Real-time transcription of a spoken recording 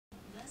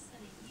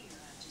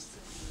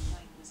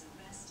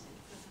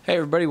Hey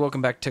everybody,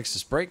 welcome back to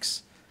Texas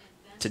Breaks.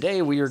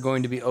 Today we are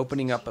going to be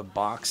opening up a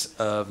box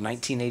of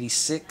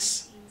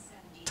 1986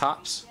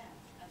 Topps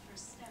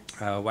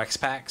wax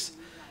packs.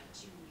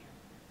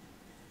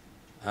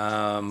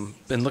 Been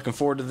looking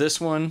forward to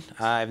this one.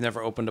 I've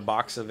never opened a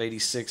box of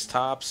 86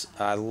 Topps.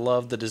 I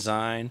love the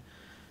design.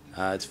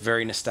 It's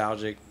very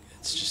nostalgic.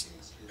 It's just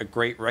a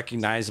great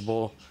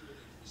recognizable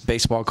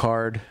baseball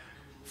card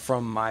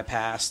from my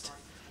past.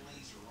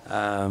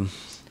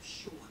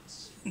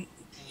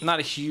 Not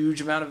a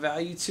huge amount of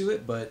value to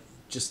it, but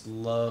just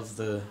love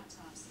the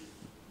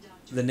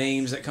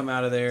names that come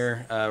out of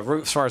there.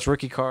 As far as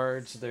rookie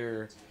cards, there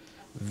are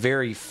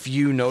very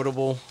few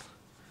notable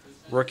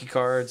rookie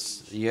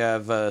cards. You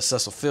have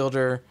Cecil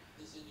Fielder,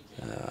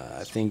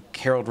 I think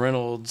Harold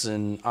Reynolds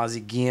and Ozzie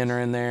Guillen are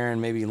in there, and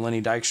maybe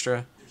Lenny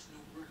Dykstra.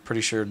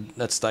 Pretty sure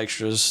that's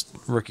Dykstra's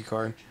rookie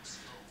card.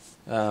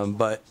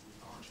 But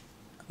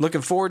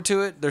looking forward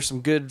to it. There's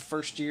some good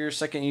first year,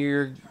 second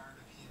year,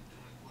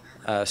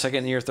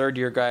 third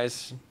year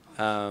guys,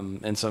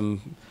 and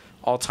some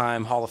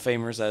all-time Hall of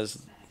Famers,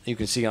 as you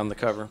can see on the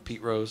cover,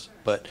 Pete Rose.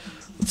 But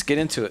let's get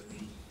into it.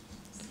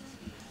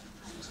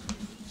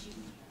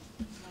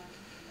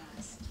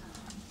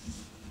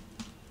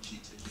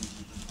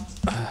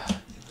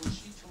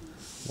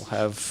 We'll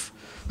have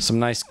some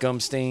nice gum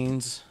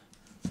stains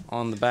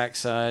on the back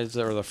sides,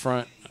 or the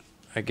front,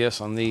 I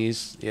guess, on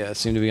these. Yeah, it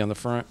seemed to be on the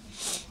front.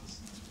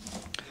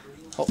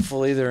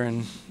 Hopefully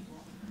the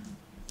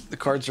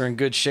cards are in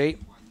good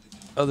shape,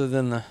 other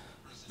than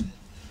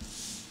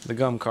the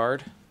gum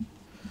card.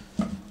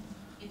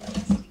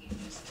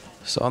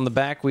 So on the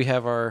back we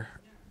have our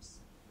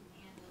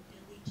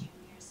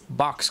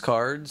box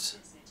cards: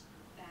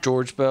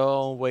 George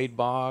Bell, Wade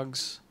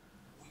Boggs,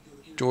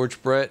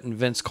 George Brett, and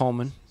Vince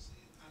Coleman.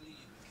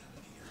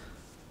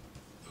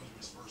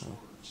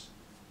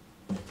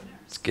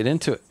 Let's get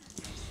into it.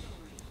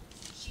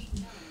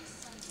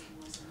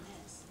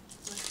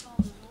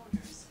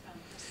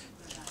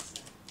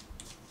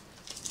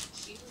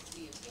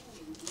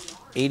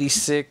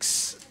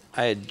 '86,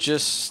 I had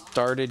just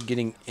started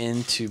getting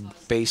into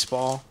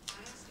baseball,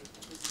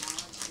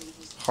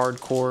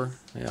 hardcore.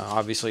 You know,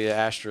 obviously an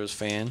Astros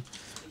fan,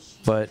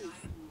 but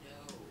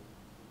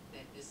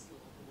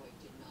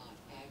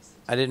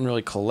I didn't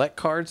really collect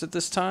cards at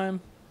this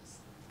time.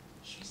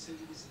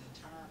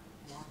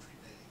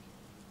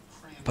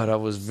 But I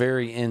was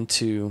very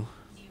into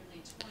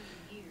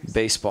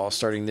baseball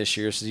starting this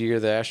year. So the year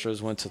the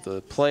Astros went to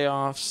the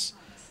playoffs,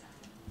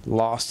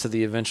 lost to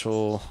the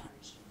eventual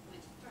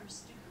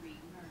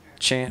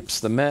champs,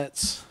 the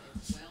Mets,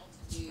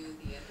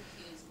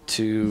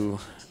 to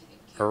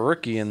a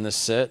rookie in this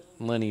set,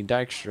 Lenny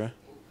Dykstra.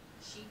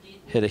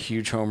 Hit a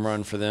huge home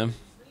run for them.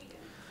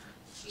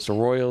 It's a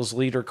Royals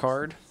leader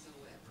card.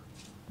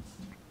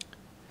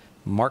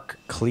 Mark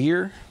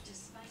Clear,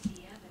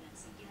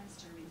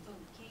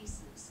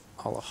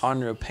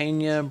 Alejandro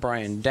Pena,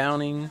 Brian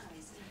Downing.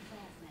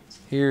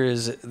 Here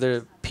is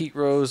the Pete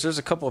Rose. There's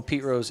a couple of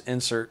Pete Rose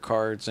insert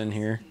cards in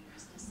here.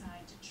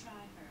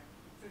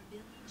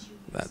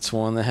 That's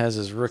one that has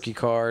his rookie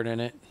card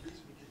in it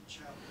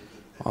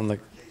on the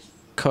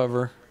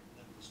cover.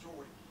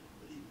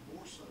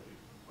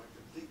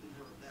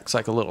 Looks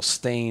like a little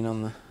stain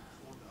on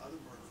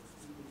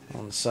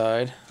the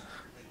side.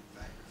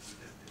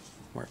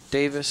 Mark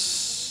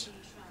Davis.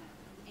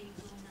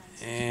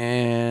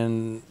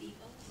 And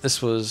this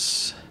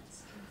was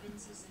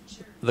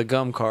the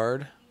gum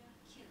card.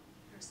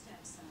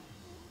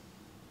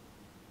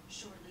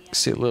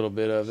 See a little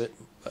bit of it.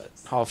 But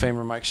Hall of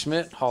Famer Mike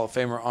Schmidt, Hall of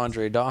Famer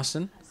Andre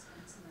Dawson.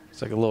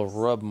 It's like a little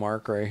rub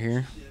mark right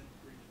here.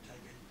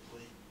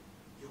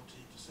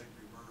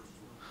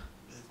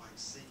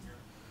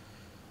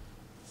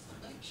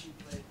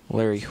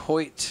 Larry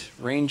Hoyt,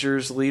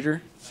 Rangers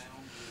leader.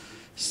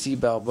 Steve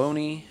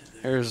Balboni.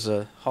 There's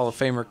a Hall of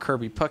Famer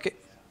Kirby Puckett.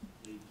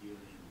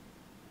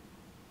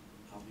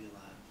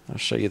 I'll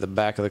show you the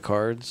back of the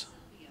cards.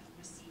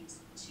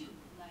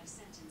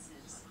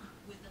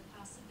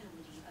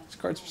 These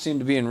cards seem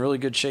to be in really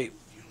good shape.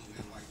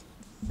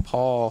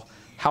 Paul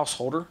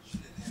Householder.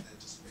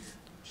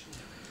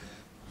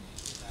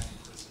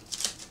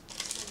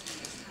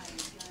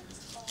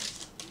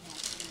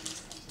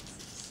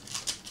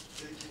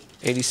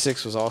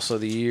 '86 was also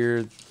the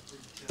year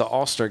the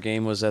All-Star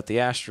game was at the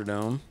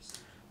Astrodome.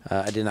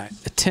 I did not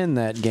attend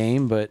that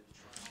game, but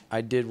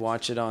I did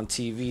watch it on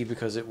TV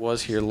because it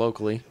was here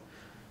locally.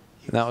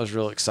 And that was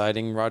real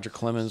exciting. Roger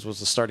Clemens was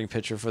the starting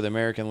pitcher for the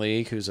American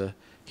League, who's a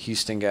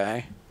Houston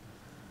guy.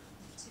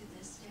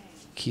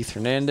 Keith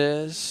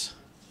Hernandez.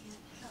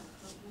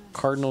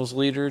 Cardinals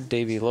leader,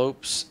 Davey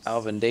Lopes,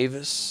 Alvin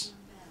Davis.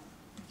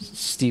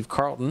 Steve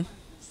Carlton,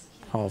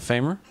 Hall of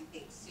Famer.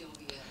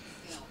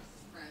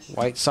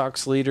 White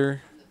Sox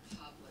leader,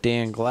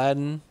 Dan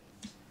Gladden.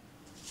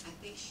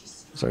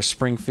 It's our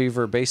Spring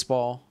Fever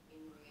baseball.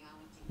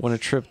 Won a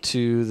trip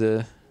to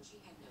the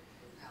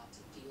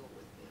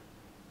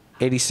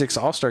 '86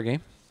 All-Star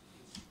game.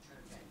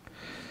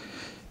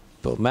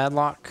 Bill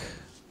Madlock,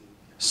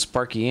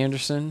 Sparky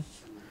Anderson,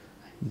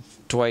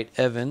 Dwight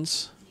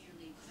Evans,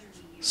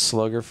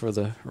 slugger for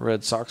the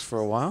Red Sox for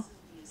a while.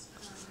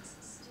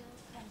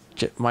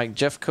 Mike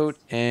Jeffcoat,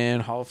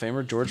 and Hall of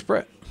Famer George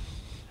Brett.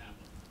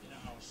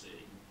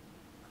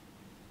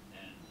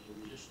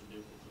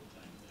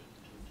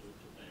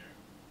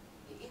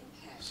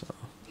 So.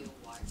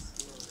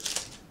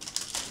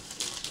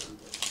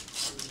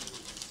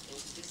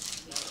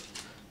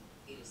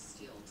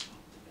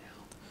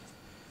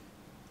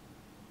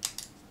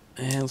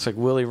 And it looks like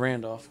Willie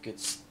Randolph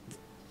gets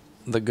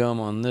the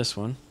gum on this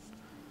one.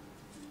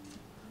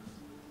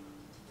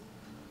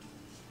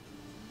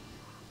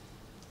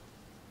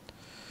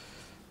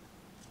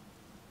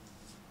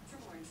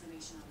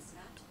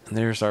 And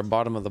there's our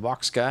bottom of the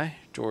box guy,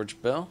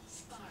 George Bell.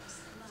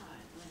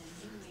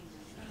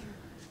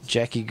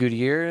 Jackie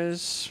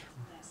Gutierrez,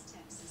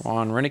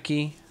 Ron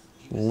Renicky,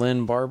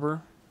 Lynn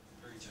Barber,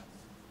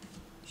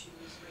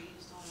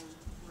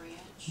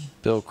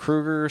 Bill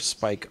Kruger,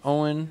 Spike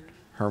Owen,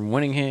 Herm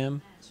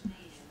Winningham,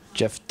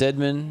 Jeff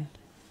Dedman,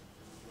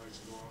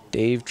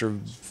 Dave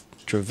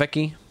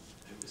Dravecki,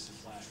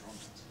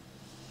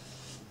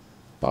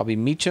 Bobby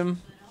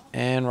Meacham,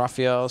 and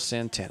Rafael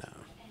Santana.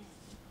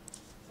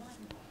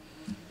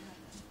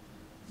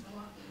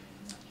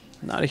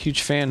 Not a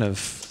huge fan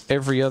of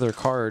every other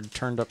card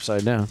turned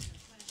upside down.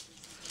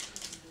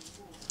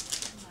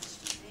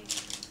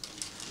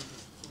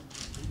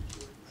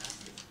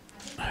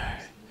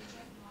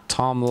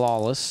 Tom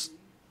Lawless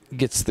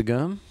gets the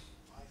gum.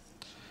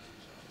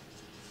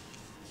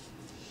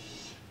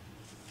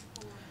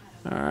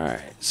 All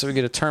right, so we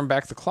get a turn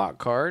back the clock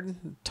card.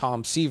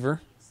 Tom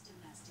Seaver,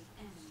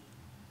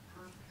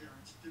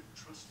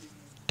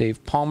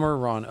 Dave Palmer,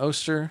 Ron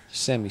Oster,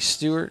 Sammy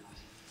Stewart,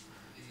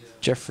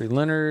 Jeffrey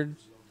Leonard,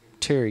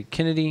 Terry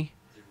Kennedy,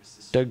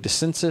 Doug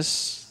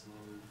DeCensis,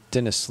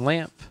 Dennis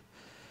Lamp,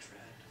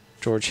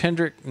 George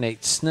Hendrick,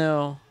 Nate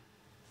Snell,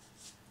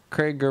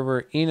 Craig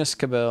Gerber, Enos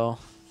Cabell,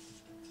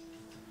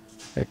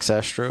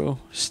 ex-Astro,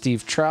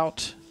 Steve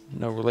Trout,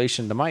 no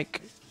relation to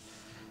Mike,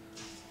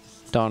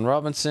 Don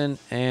Robinson,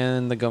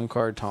 and the gum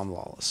card Tom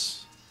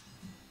Lawless.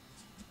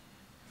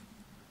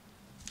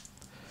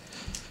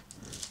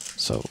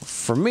 So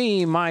for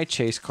me, my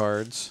chase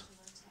cards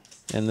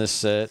in this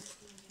set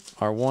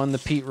are one, the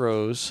Pete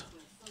Rose.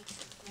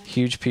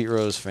 Huge Pete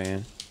Rose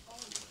fan.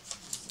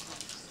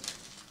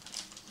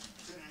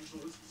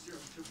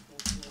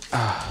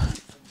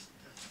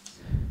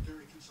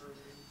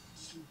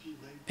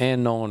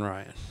 And Nolan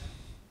Ryan.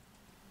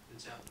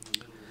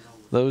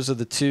 Those are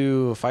the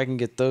two. If I can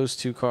get those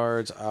two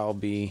cards, I'll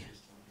be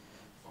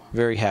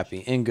very happy.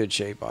 In good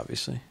shape,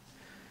 obviously.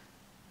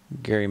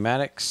 Gary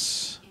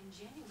Maddox,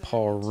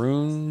 Paul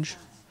Runge,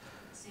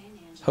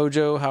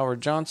 Hojo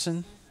Howard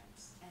Johnson,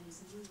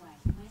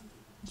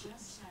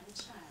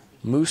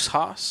 Moose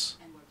Haas,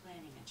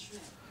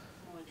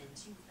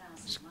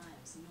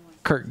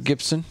 Kirk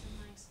Gibson,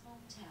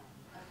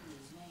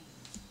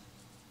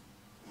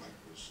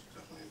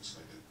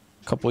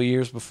 a couple of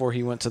years before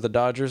he went to the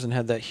Dodgers and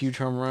had that huge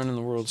home run in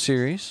the World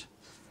Series.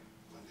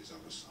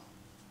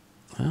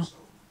 Well,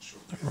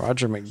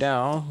 Roger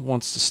McDowell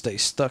wants to stay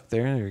stuck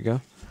there. There you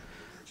go.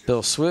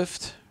 Bill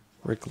Swift,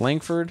 Rick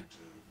Langford,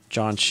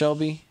 John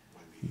Shelby,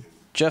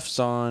 Jeff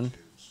Zahn,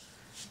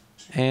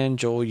 and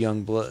Joel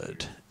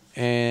Youngblood.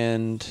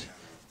 And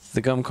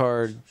the gum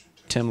card,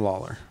 Tim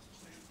Lawler.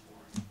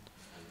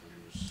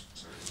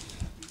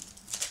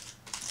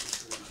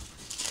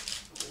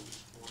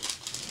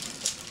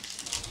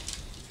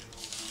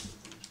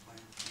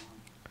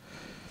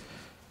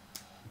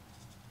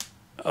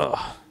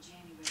 Oh.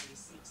 January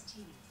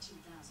 16,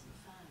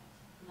 2005,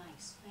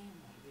 Mike's family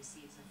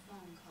receives a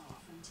phone call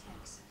from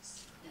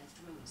Texas that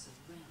throws a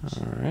wrench.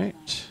 All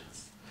right.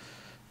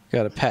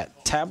 Got a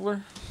Pat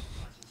Tabler.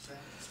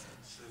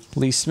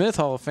 Lee Smith,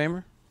 Hall of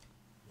Famer.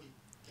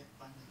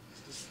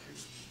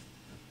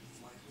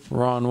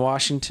 Ron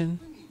Washington.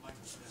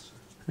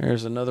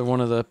 There's another one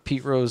of the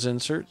Pete Rose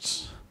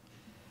inserts.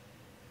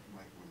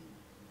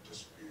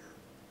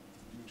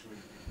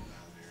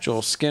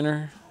 Joel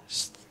Skinner.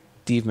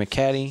 Steve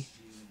McCaddy,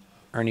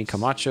 Ernie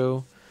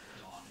Camacho,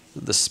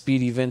 the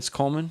speedy Vince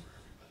Coleman,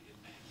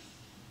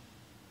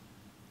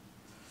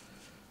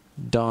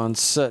 Don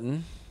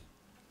Sutton,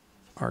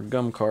 our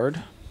gum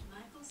card.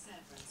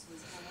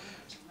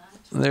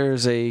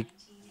 There's a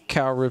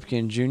Cal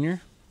Ripken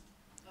Jr.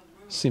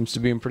 Seems to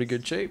be in pretty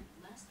good shape.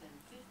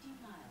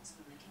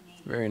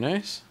 Very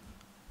nice.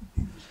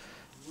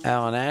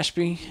 Alan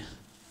Ashby,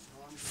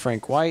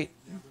 Frank White,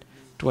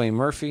 Dwayne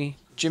Murphy,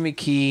 Jimmy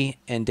Key,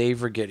 and Dave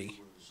Righetti.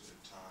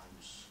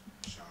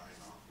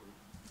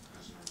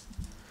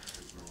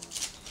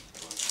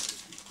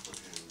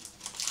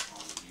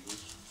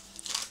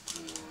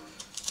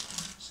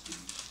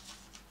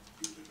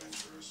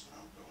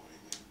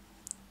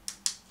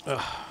 The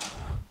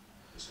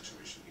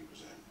situation he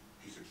was in,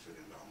 he could fit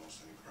into almost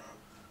any crowd.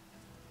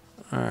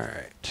 All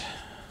right.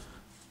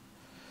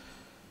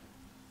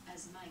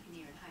 As Mike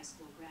neared high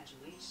school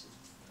graduation,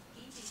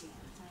 he began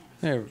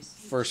planning. There,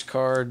 first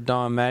card,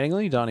 Don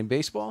Mattingly, Donnie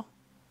Baseball.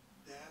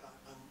 Dad,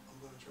 I'm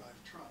going to drive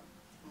a truck.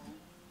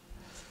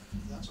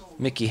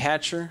 Mickey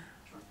Hatcher.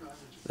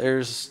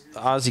 There's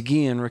Ozzie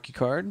Guillen rookie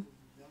card.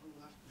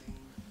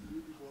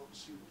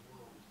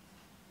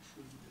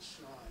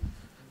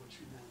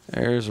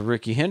 There's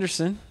Ricky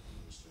Henderson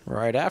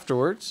right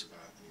afterwards.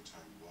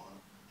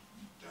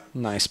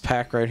 Nice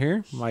pack right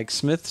here. Mike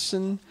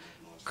Smithson,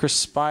 Chris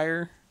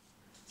Spire,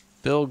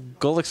 Bill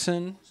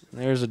Gullickson.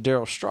 There's a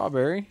Darryl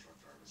Strawberry.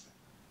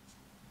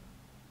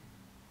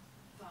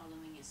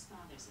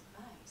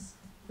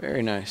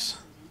 Very nice.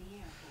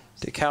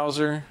 Dick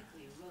Hauser,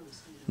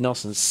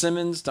 Nelson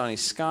Simmons, Donnie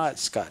Scott,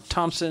 Scott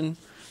Thompson,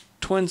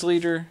 Twins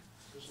leader,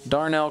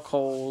 Darnell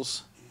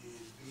Coles,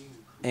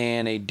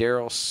 and a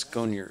Daryl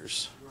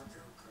Sconiers.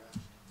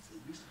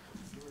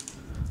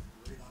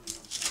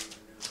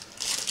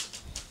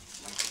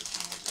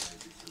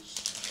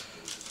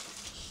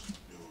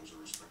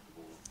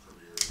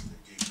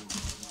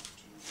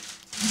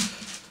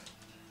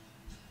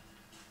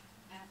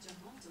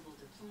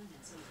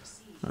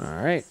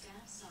 All right.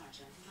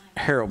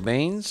 Harold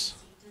Baines.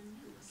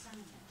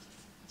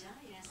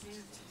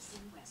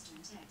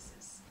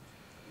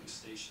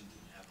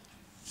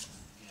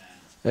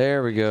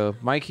 There we go.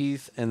 Mike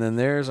Heath, and then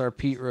there's our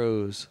Pete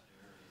Rose.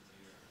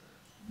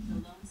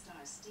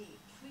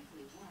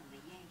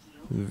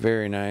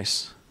 Very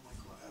nice.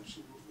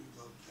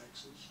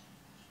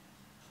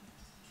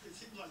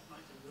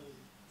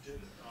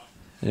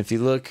 And if you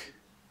look,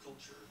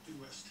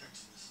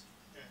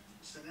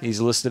 he's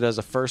listed as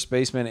a first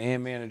baseman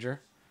and manager.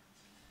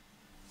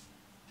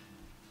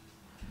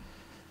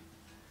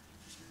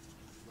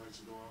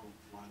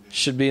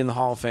 Should be in the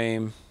Hall of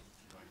Fame.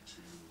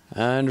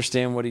 I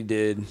understand what he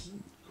did,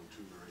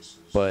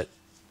 but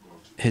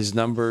his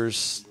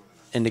numbers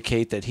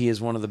indicate that he is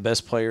one of the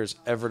best players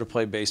ever to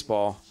play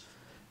baseball.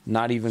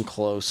 Not even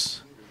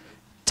close.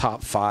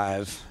 Top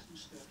 5.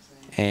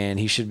 And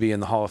he should be in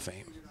the Hall of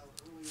Fame.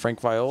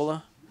 Frank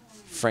Viola,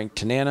 Frank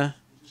Tanana,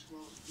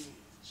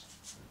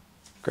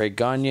 Greg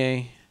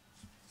Gagne.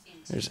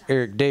 There's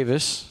Eric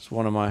Davis. It's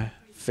one of my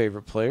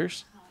favorite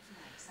players.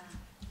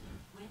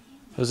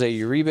 Jose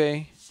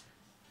Uribe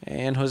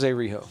and Jose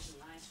Rijo.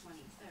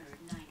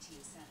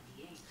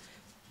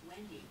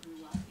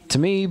 To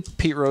me,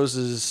 Pete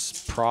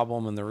Rose's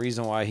problem and the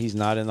reason why he's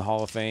not in the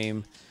Hall of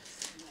Fame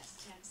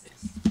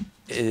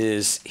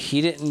is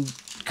he didn't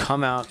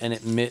come out and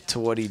admit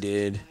to what he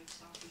did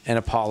and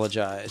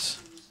apologize.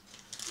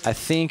 I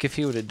think if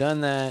he would have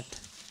done that,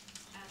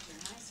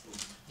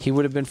 he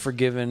would have been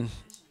forgiven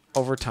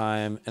over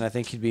time, and I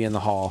think he'd be in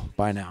the Hall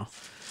by now.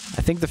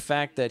 I think the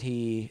fact that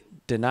he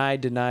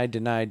denied, and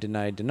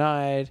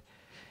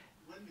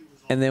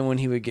then when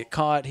he would get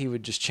caught, he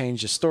would just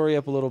change the story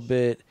up a little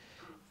bit,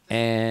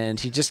 and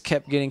he just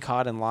kept getting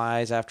caught in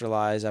lies after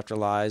lies after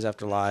lies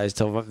after lies,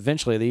 till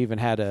eventually they even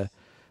had a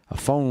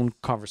phone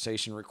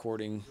conversation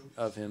recording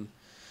of him.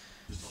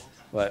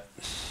 But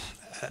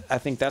I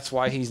think that's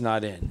why he's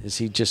not in, is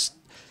he just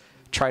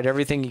tried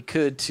everything he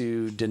could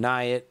to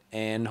deny it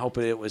and hope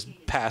it was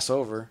pass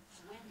over.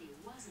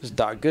 There's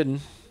Doc Gooden.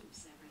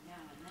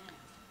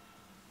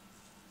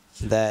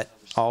 That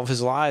all of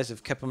his lies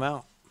have kept him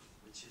out.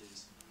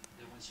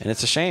 And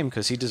it's a shame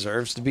because he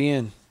deserves to be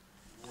in.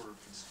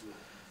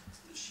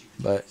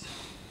 But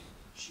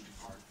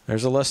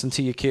there's a lesson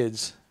to you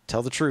kids.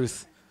 Tell the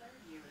truth.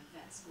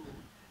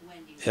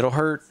 It'll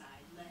hurt,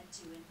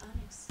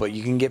 but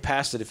you can get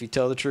past it if you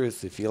tell the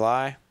truth. If you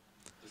lie,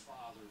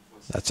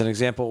 that's an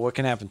example of what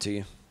can happen to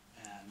you.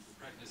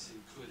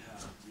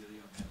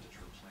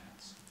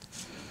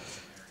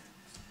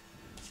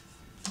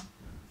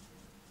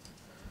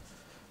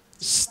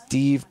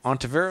 Steve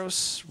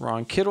Ontiveros,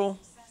 Ron Kittle,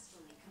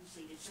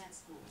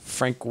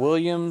 Frank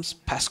Williams,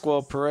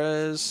 Pascual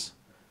Perez,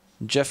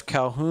 Jeff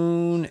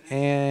Calhoun,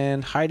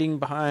 and hiding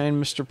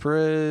behind Mr.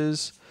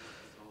 Perez,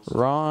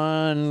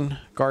 Ron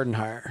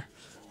Gardenhire.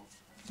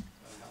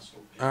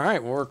 All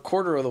right, we're a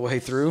quarter of the way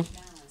through.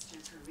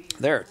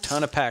 There are a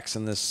ton of packs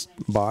in this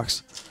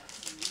box.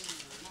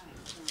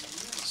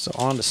 So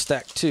on to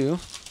stack 2.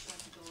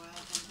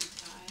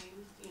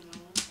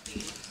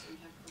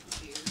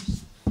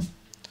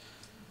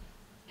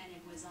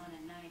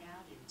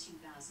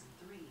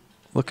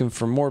 Looking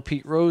for more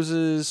Pete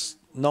Roses,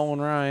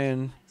 Nolan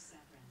Ryan,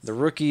 the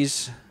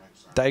rookies,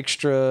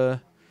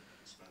 Dykstra,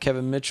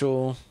 Kevin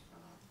Mitchell.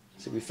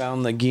 See, we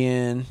found the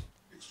Guillen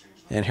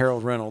and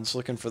Harold Reynolds.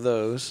 Looking for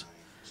those.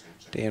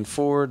 Dan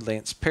Ford,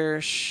 Lance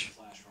Parrish,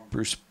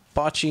 Bruce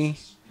Bochy,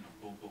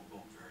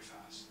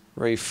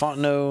 Ray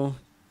Fontenot,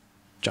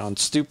 John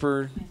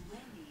Stupert,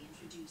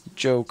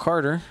 Joe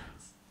Carter,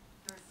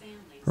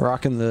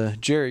 rocking the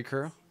Jerry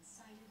curl.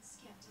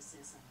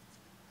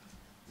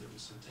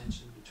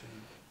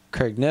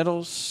 Craig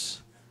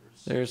Nettles.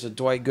 There's a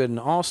Dwight Gooden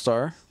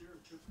All-Star.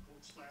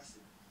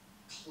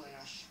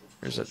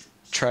 There's a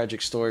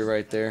tragic story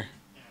right there.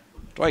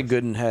 Dwight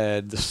Gooden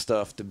had the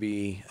stuff to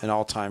be an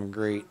all-time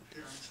great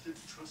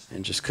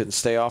and just couldn't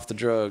stay off the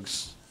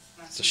drugs.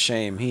 It's a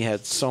shame. He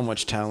had so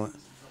much talent.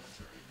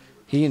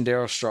 He and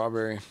Darryl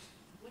Strawberry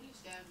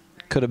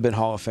could have been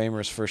Hall of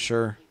Famers for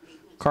sure.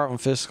 Carlton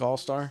Fisk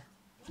All-Star.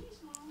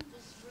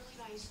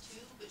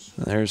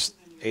 And there's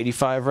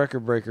 85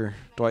 record breaker,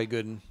 Dwight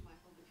Gooden. Michael,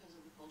 because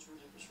of the cultural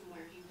difference from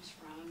where he was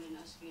from and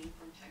us being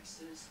from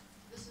Texas.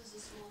 This is a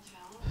small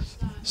town. It's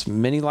not It's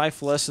many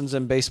life lessons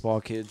in baseball,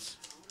 kids.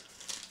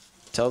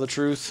 Tell the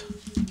truth.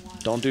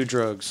 Don't do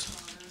drugs.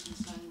 daughters and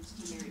sons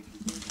to marry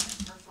people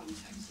that are from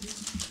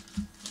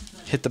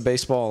Texas. Hit the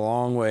baseball a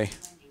long way.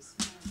 Wendy's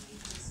family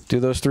was Do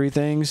those 3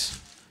 things,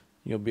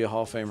 you'll be a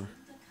Hall of Famer.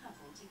 the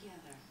couple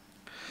together.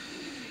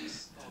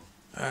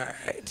 All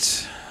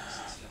right.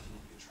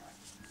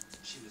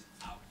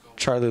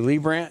 Charlie Lee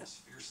Brandt,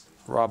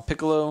 Rob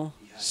Piccolo,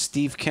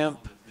 Steve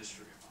Kemp,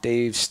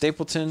 Dave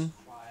Stapleton,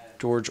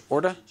 George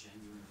Orta,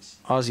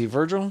 Ozzie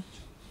Virgil,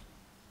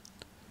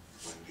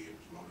 Wendy was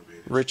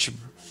motivated. Rich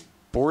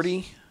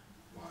Bordy,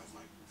 Why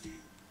Mike would be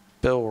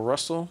Bill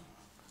Russell,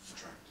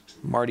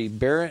 attracted to Marty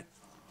Barrett,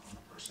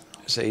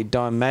 personality. is a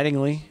Don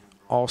Mattingly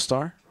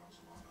All-Star. Draws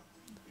a lot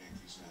of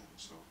Yankees in,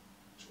 so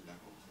should that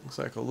go Looks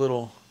like a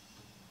little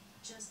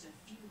Just a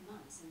few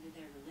months into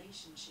their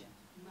relationship,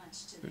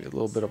 much to maybe their a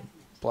little bit of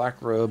excitement, black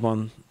rub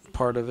on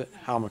part of it.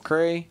 Hal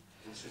McRae,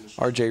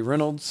 R.J.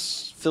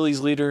 Reynolds, Phillies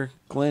leader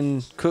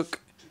Glenn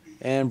Cook,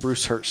 and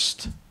Bruce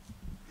Hurst.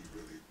 he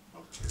really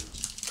loved kids.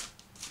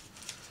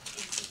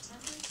 In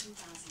September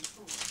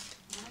 2004,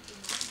 Mike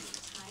and Wendy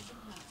tied the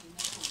knot in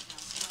the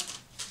courthouse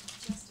wedding,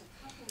 just a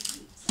couple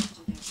weeks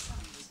after their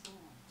son was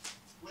born.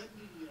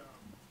 Wendy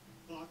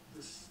bought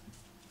this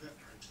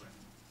veterinary clinic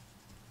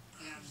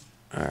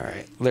and All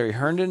right. Larry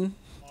Herndon,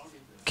 modeled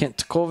it, Kent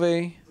Tkove, put it in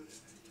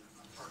an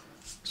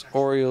apartment.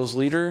 Orioles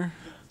leader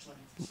Clinic,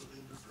 so they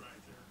lived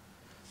right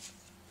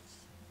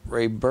there.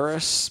 Ray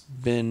Burris,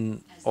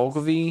 Ben As they settled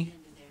Ogilvy, into their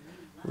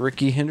new life,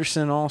 Ricky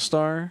Henderson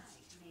All-Star, Mike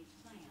made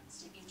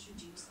plans to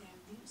introduce their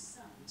new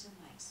son to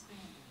Mike's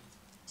family.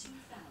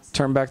 2000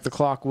 turn back the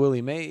clock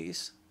Willie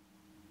Mays,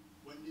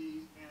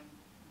 Wendy and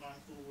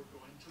Michael were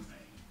going to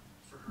Maine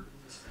for her to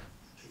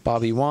visit.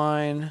 Bobby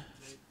Wine,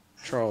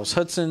 Charles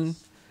Hudson,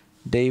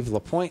 Dave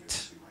LaPointe,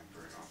 See Mike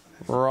very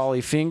often.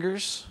 Raleigh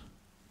Fingers,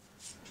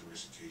 To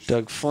his occasion,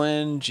 Doug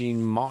Flynn,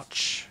 Gene Mach,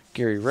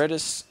 Gary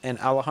Redis, and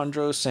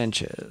Alejandro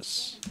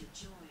Sanchez. The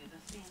joy of a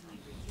family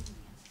reunion,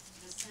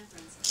 the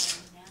Severance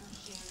clan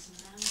now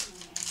shares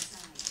mounting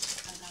anxiety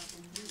about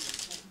the news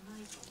that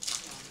Michael has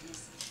gone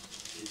missing.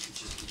 It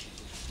just became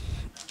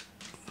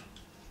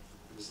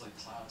it was like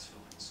clouds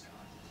filling the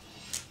sky.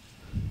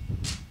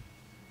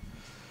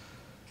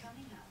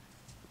 Coming up,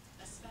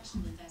 a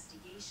special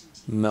investigation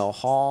team Mel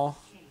Hall.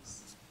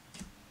 case.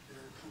 They're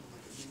kind of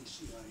like a mini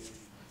CIA.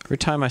 Every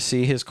time I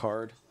see his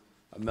card,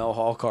 a Mel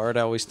Hall card,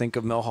 I always think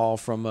of Mel Hall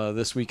from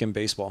This Week in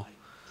Baseball.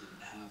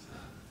 Didn't have that.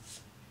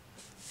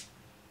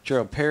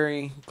 Gerald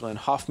Perry, Glenn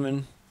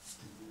Hoffman,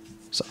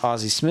 so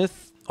Ozzie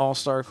Smith,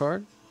 All-Star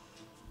card.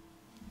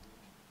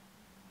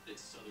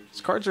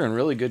 These cards are in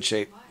really good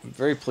shape. I'm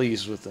very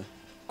pleased with the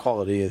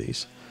quality of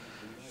these.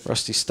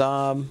 Rusty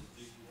Staub,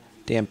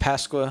 Dan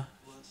Pasqua,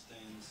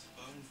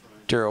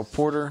 Darrell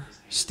Porter,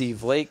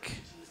 Steve Lake,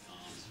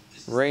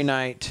 Ray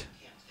Knight,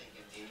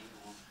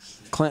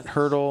 Clint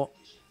Hurdle,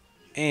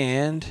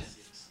 and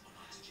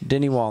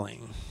Denny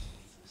Walling.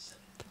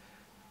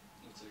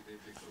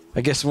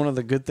 I guess one of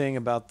the good thing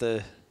about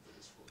the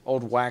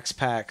old wax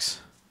packs,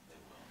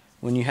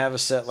 when you have a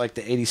set like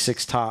the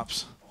 86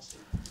 tops,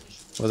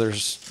 where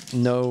there's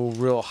no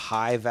real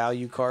high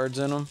value cards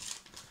in them,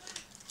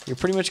 you're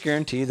pretty much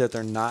guaranteed that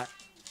they're not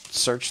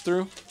searched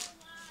through,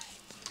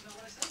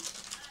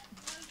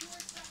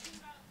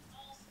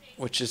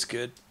 which is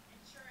good.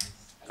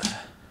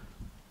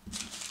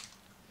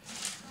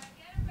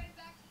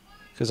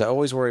 Because I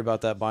always worry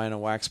about that buying a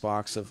wax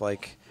box of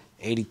like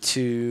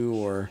 82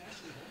 or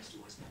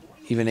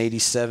even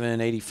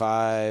 87,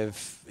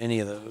 85,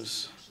 any of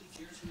those.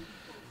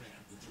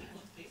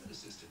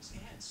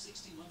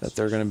 That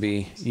they're going to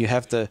be, you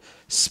have to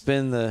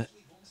spend the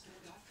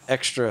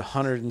extra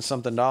 $100 and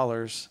something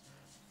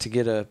to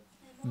get a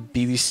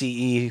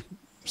BBCE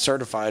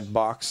certified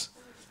box.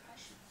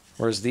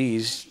 Whereas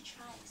these,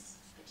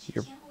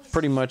 you're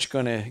pretty much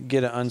going to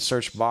get an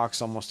unsearched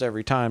box almost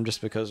every time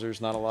just because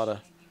there's not a lot of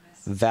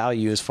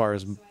value as far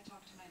as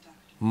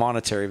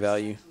monetary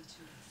value.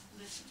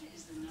 Latuda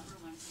is the #1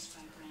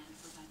 prescribed brand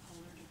for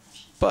bipolar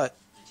depression. But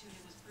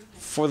Latuda was proven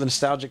for the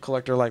nostalgic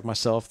collector like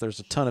myself, there's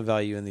a ton of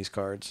value in these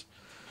cards.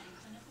 and in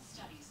clinical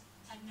studies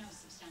had no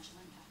substantial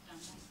impact on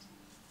weight.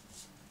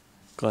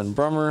 Glenn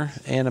Brummer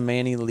and a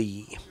Manny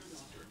Lee.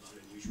 About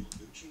unusual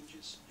mood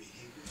changes,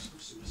 behaviors, or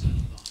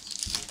suicidal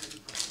thoughts.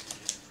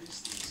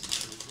 Increase these in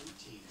children,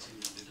 teens,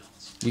 and young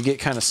adults. You get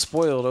kind of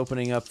spoiled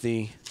opening up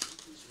the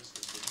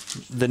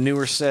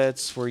newer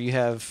sets where you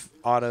have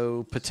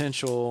auto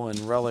potential and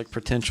relic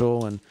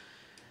potential and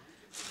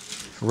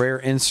rare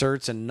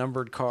inserts and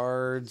numbered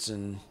cards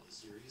and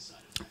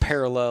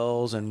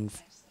parallels and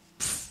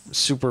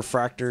super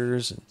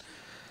fractors and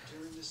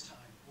During this time,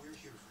 we're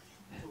here for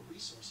you for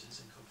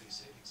resources and copay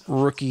savings.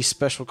 rookie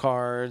special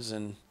cards.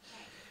 And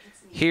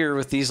here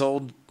with these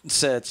old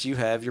sets, you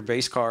have your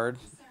base card.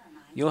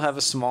 You'll have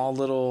a small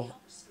little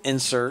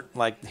insert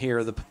like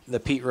here, the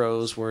Pete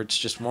Rose, where it's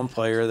just one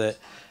player that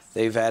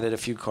They've added a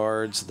few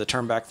cards. The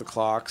Turn Back the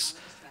Clocks.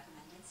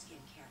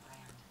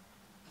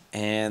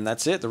 And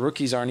that's it. The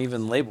rookies aren't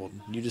even labeled.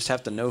 You just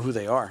have to know who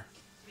they are.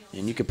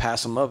 And you can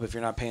pass them up if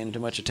you're not paying too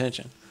much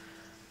attention.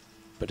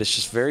 But it's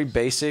just very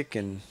basic,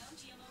 and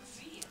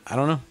I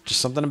don't know. Just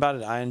something about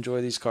it. I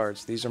enjoy these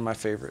cards. These are my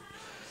favorite.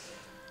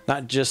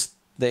 Not just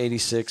the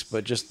 86,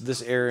 but just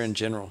this era in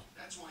general.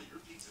 That's why your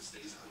pizza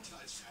stays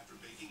untouched after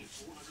baking at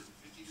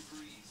 450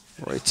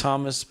 degrees. Roy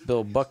Thomas,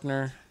 Bill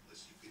Buckner,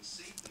 Unless you can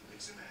safely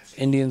mix and match.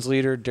 Indians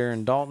leader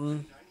Darren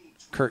Dalton,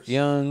 Kurt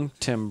Young,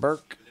 Tim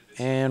Burke,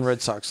 and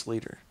Red Sox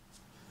leader.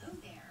 Hello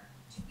there.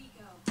 Do we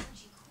go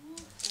punchy cool or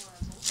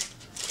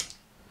bold?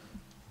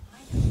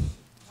 I know.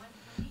 One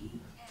for me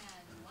and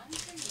one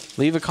for you.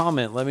 Leave a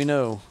comment. Let me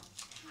know.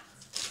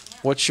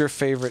 What's your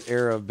favorite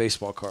era of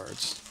baseball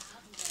cards?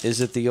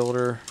 Is it the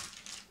older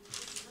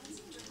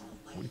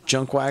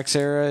junk wax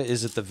era?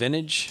 Is it the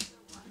vintage?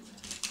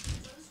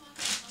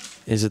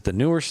 Is it the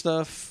newer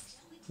stuff?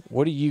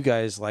 What do you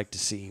guys like to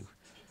see?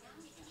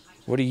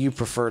 What do you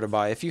prefer to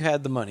buy if you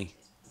had the money?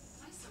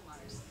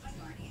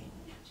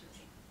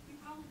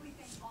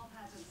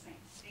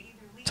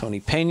 Tony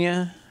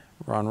Pena,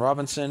 Ron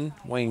Robinson,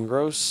 Wayne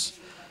Gross,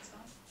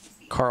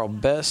 Carl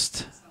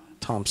Best,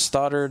 Tom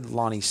Stoddard,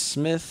 Lonnie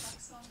Smith,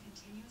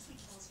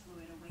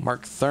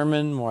 Mark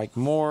Thurman, Mike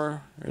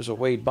Moore. There's a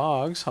Wade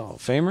Boggs, Hall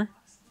of Famer.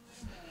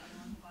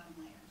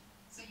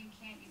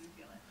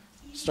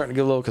 Starting to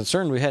get a little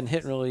concerned. We hadn't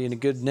hit really any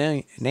good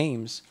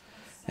names.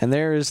 And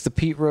there is the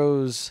Pete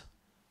Rose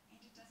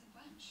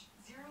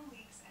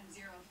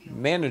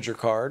manager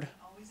card.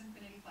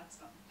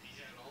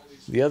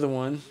 The other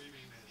one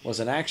was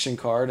an action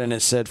card, and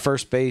it said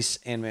first base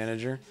and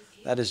manager.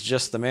 That is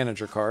just the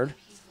manager card.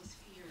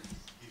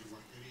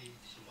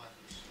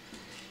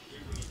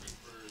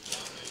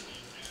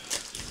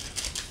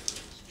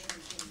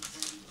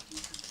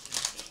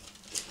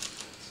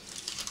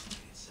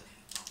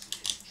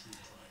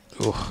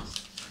 Ooh.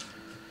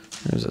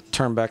 There's a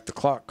Turn Back the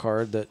Clock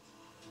card that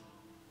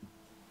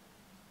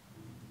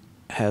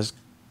has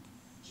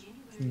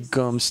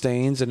gum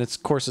stains, and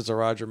of course it's a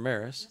Roger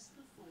Maris.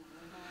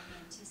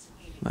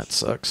 That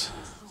sucks.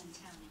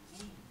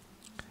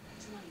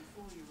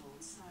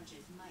 24-year-old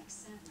Sergeant Mike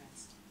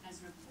Severance has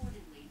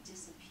reportedly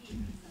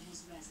disappeared from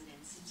his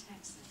residence in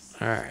Texas.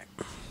 All right.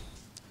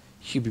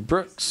 Hubie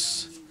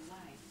Brooks,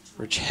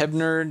 Rich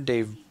Hebner,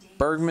 Dave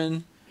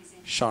Bergman,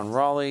 Sean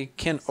Raleigh,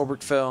 Ken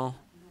Oberkfell,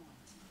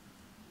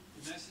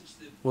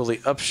 Willie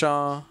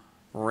Upshaw,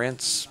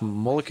 Rance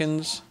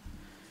Mullikins,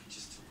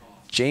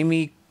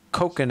 Jamie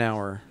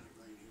Kokenauer.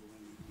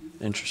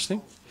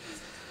 Interesting.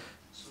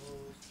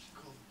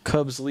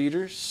 Cubs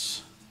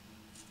leaders,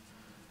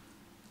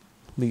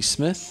 Lee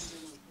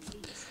Smith,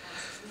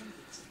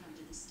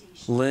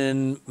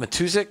 Lynn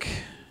Matuzik,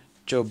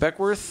 Joe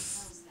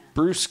Beckworth,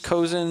 Bruce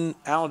Cozen,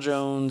 Al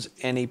Jones,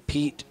 and a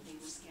Pete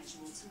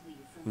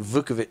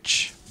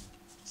Vukovich,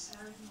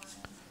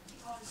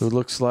 who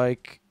looks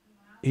like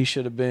he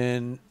should have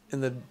been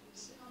in the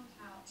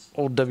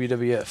old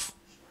WWF.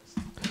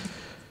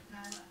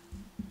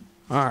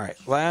 All right,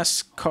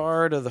 last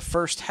card of the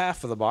first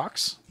half of the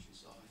box.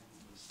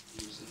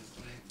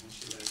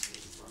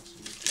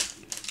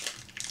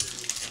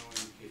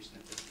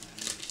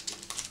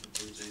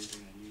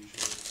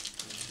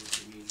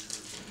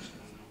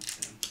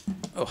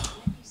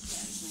 Oh.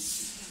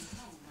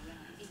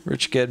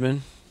 Rich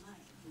Gedman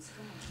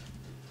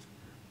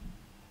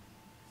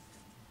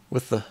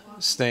with the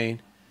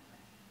stain. I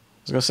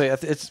was going to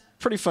say, it's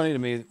pretty funny to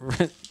me.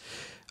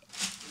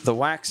 The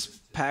wax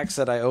packs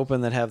that I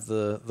open that have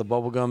the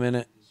bubble gum in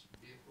it,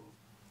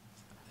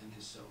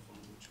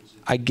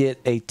 I get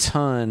a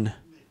ton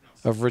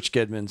of Rich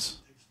Gedmans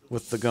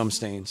with the gum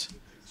stains.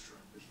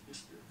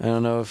 I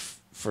don't know if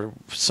for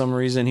some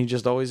reason he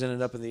just always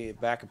ended up in the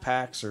back of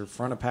packs or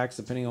front of packs,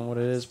 depending on what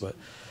it is, but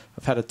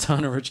I've had a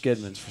ton of Rich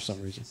Gedmans for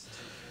some reason.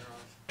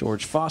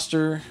 George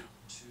Foster,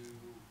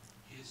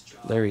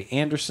 Larry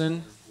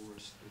Anderson,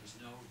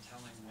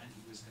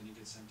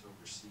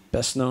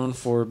 best known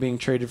for being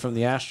traded from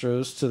the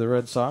Astros to the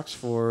Red Sox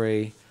for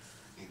a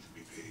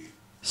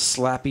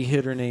slappy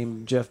hitter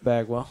named Jeff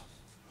Bagwell.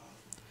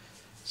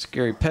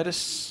 Gary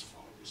Pettis,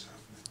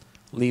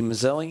 Lee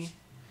Mazzelli,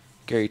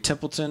 Gary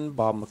Templeton,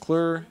 Bob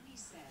McClure,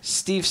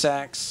 Steve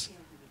Sachs,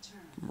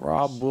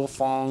 Rob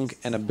Wilfong,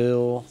 and a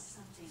Bill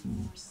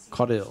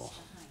Caudill.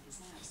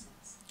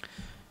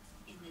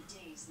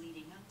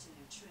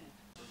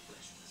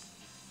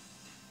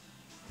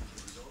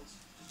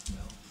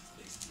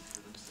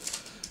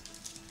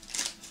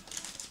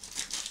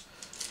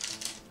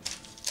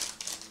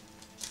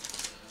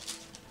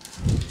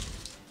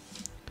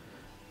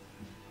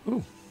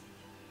 Ooh,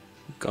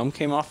 gum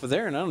came off of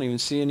there, and I don't even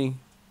see any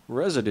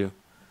residue.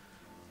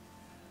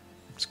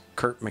 It's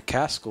Kurt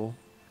McCaskill.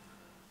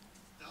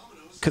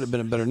 Could have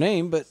been a better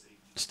name, but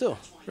still,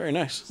 very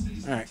nice.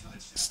 All right,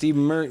 Steve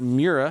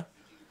Mura,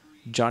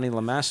 Johnny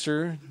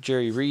LeMaster,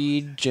 Jerry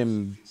Reed,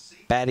 Jim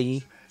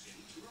Batty,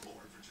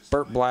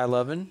 Burt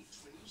Blyleven,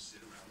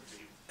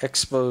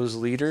 Expos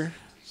leader,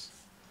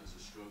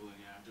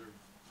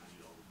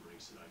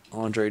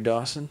 Andre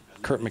Dawson,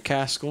 Kurt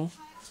McCaskill,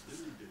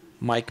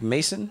 Mike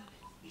Mason,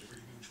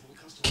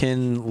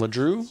 Ken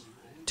LaDrew,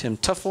 Tim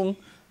Tuffle,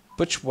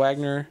 Butch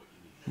Wagner,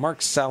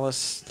 Mark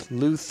Salas,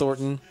 Lou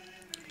Thornton,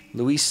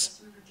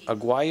 Luis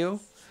Aguayo,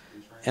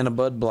 and a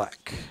Bud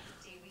Black.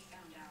 Day we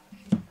found out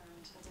confirmed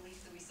the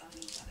belief that we saw in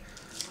each other.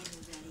 When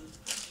you're ready,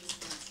 he's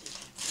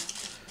not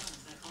just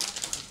one, but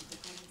all parts of the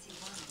pregnancy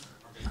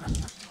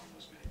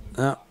line.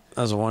 No,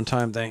 that was a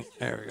one-time thing.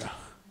 There we go.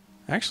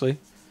 Actually,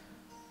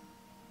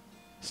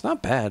 it's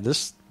not bad.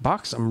 This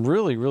box, I'm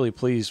really, really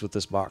pleased with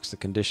this box, the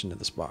condition of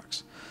this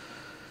box.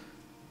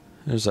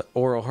 There's an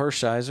Oral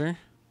Hershiser.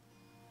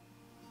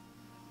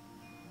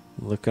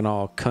 Looking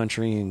all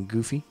country and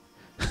goofy.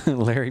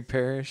 Larry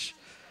Parrish,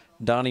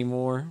 Donnie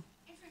Moore,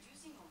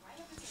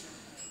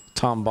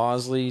 Tom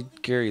Bosley,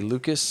 Gary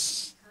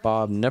Lucas,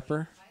 Bob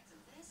Nepper,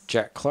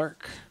 Jack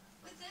Clark,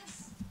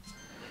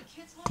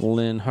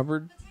 Glenn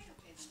Hubbard,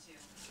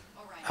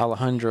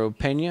 Alejandro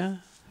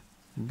Pena,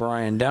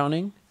 Brian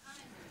Downing.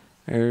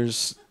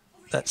 There's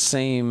that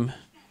same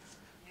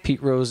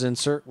Pete Rose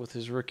insert with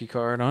his rookie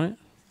card on it.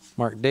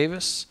 Mark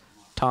Davis,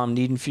 Tom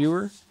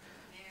Niedenfuer.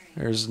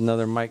 There's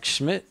another Mike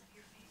Schmidt.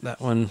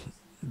 That one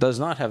does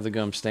not have the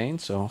gum stain,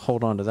 so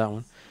hold on to that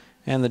one.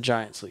 And the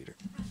Giants leader.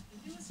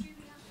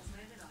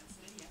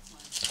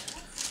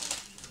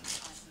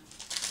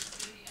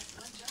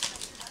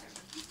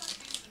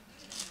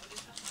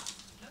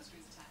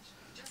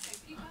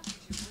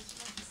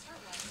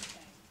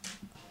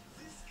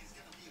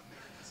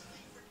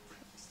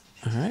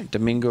 All right,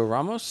 Domingo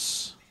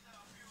Ramos,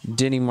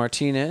 Denny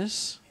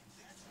Martinez,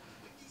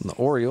 and the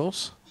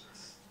Orioles,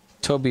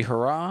 Toby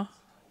Hurrah,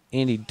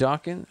 Andy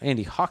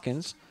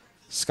Hawkins,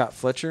 Scott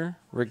Fletcher,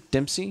 Rick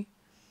Dempsey,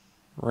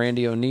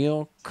 Randy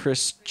O'Neal,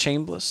 Chris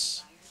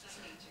Chambliss,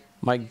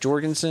 Mike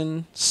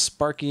Jorgensen,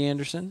 Sparky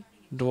Anderson,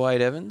 Dwight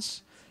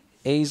Evans,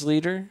 A's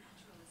leader,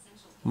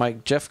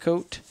 Mike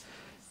Jeffcoat,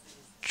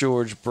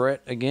 George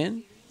Brett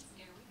again,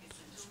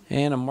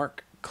 and a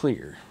Mark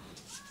Clear.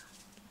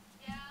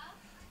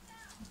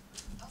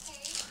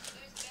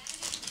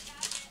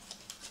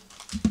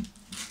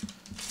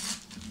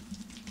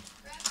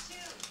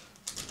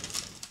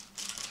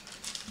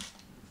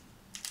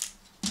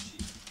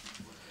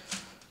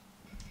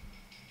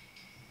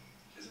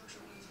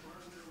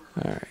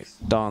 All right,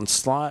 Don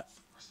Slott.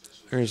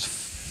 There's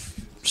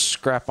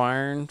Scrap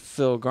Iron,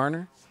 Phil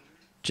Garner,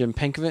 Jim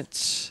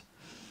Pankovitz,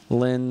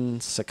 Lynn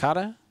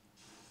Sakata.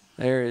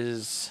 There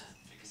is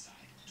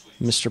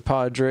Mr.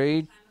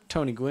 Padre,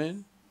 Tony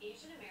Gwynn.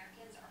 Asian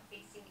Americans are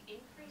facing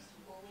increased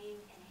bullying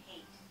and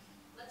hate.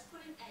 Let's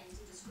put an end to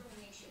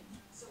discrimination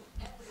so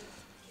everyone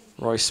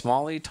can Roy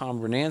Smalley,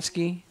 Tom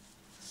Bernansky.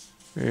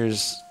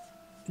 There's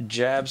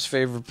Jab's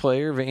favorite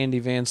player, Andy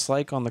Van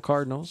Slyke on the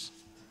Cardinals.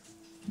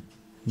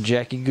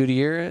 Jackie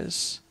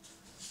Gutierrez,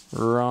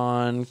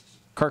 Ron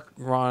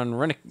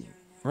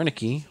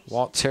Renicky,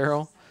 Walt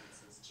Terrell,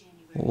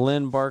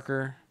 Lynn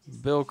Barker,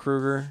 Bill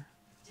Kruger,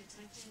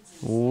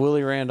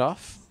 Willie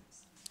Randolph,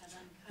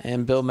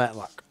 and Bill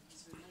Matlock.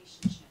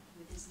 relationship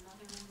with his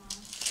mother-in-law,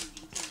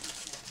 Judy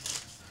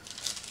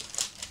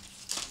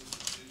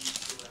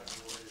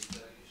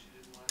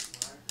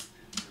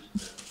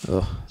Davidson.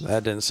 Oh,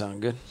 that didn't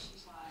sound good.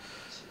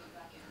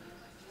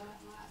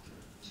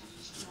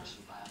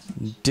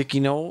 Dickie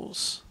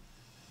Knowles,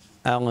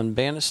 Alan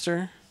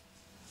Bannister,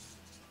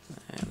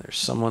 and there's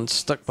someone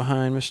stuck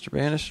behind Mr.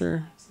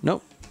 Bannister.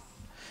 Nope.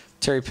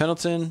 Terry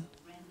Pendleton,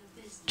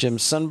 Jim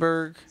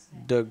Sundberg,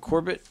 Doug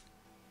Corbett,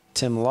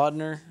 Tim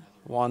Laudner,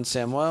 Juan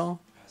Samuel,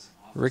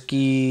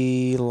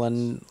 Ricky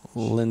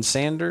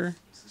Linsander,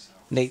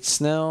 Nate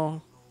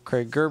Snell,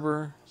 Craig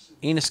Gerber,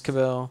 Enos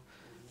Cabell,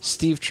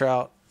 Steve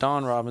Trout,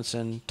 Don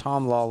Robinson,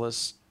 Tom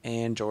Lawless,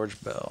 and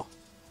George Bell.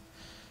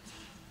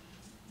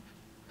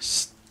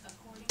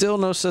 Still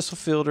no Cecil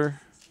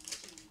Fielder.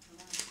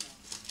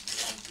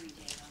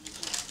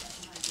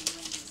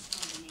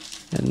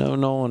 And no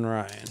Nolan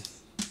Ryan.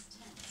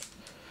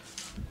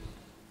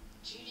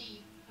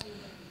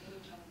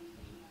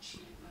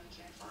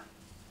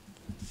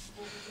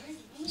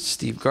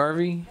 Steve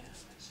Garvey,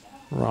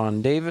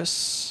 Ron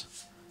Davis,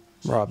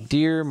 Rob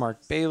Deere,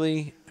 Mark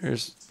Bailey.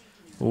 There's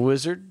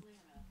Wizard,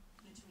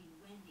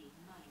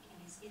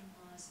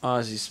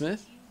 Ozzie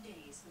Smith,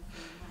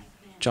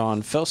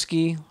 John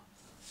Felsky,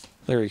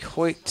 Larry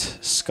Hoyt,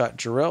 Scott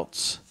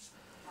Jarrelts,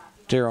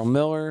 Daryl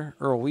Miller,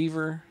 Earl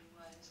Weaver,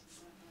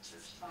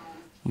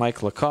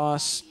 Mike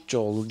Lacoste,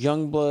 Joel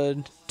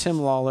Youngblood,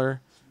 Tim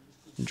Lawler,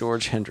 and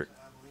George Hendrick.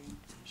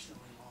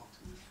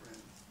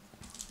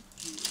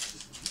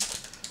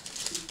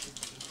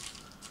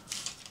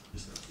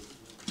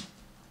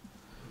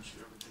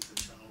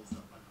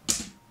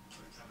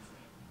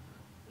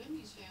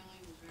 Wendy's family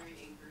was very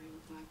angry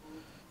with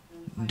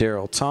Michael.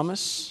 Daryl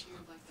Thomas,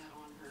 Like that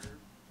on her.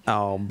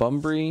 Al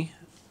Bumbry,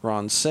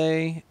 Ron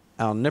Say,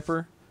 Al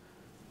Nipper,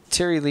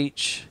 Terry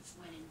Leach,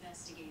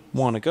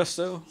 Juan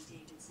Augusto,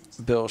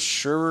 Bill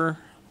Scherer,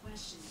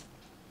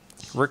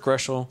 Rick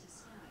Rushell,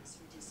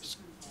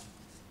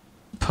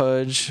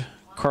 Pudge,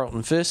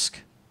 Carlton Fisk,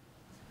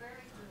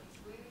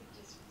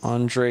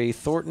 Andre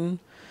Thornton,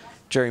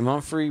 Jerry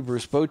Mumphrey,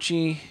 Bruce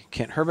Bochy,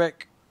 Kent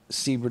Herbeck,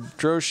 Steve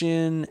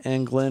Bedrosian,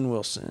 and Glenn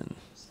Wilson.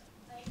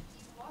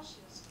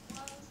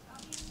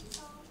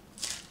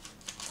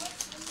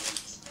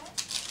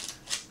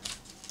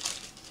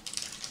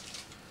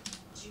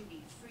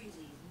 Judy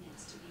freely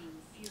admits to being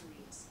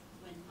furious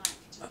when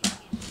Mike took his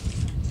innocent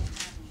son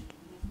to Abilene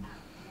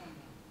without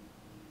warning.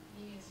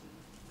 He is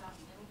not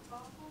middle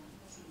problem,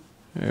 is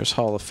he? There's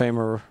Hall of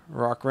Famer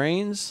Rock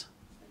Reigns,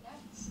 But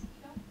that's, you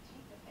don't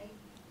take the baby.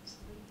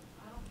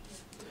 I don't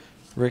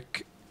care.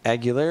 Rick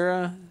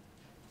Aguilera,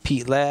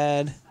 Pete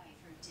Ladd, Despite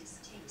her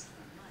distaste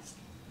for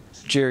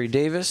Mike, Jerry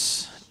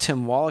Davis,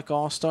 Tim Wallach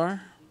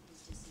All-Star,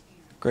 his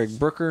disappearance. Greg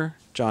Brooker,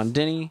 John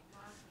Denny,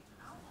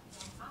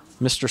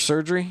 Mr.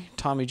 Surgery,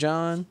 Tommy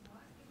John,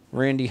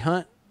 Randy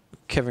Hunt,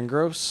 Kevin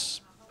Gross,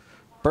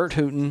 Bert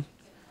Hooton,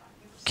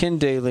 Ken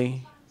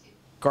Daly,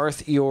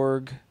 Garth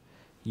Eorg,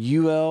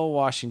 UL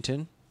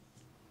Washington,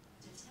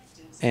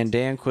 Detectives and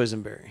Dan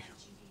Quisenberry.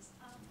 Judy's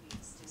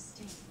obvious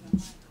disdain for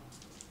Michael,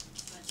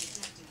 but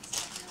detectives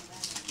have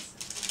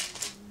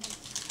no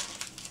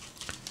evidence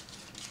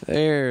of anything.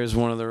 There's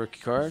one of the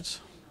rookie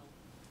cards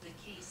The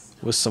case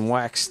with some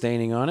wax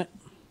staining on it.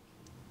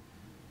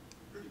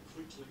 Pretty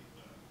quickly,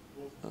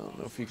 I don't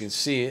know if you can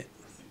see it.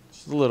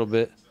 A little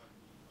bit.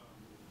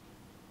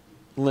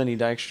 Lenny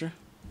Dykstra.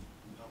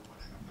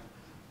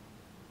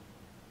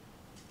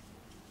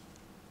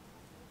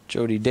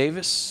 Jody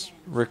Davis,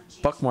 Rick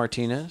Buck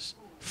Martinez,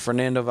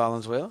 Fernando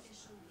Valenzuela,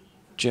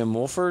 Jim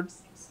Wolford,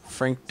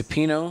 Frank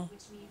DePino,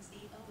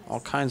 all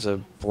kinds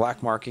of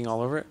black marking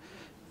all over it.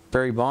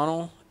 Barry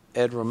Bonnell,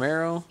 Ed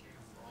Romero.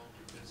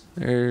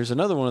 There's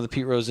another one of the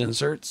Pete Rose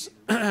inserts,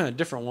 a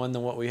different one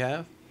than what we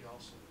have.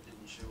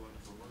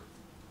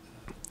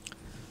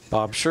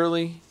 Bob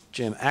Shirley,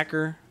 Jim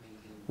Acker,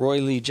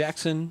 Roy Lee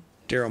Jackson,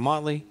 Darryl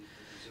Motley,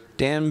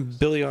 Dan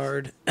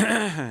Billiard,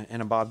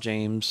 and a Bob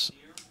James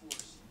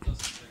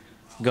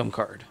gum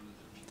card.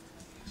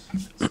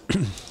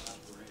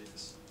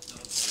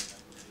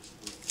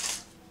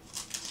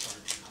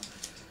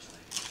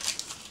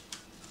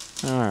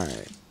 All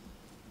right.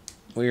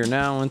 We are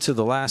now into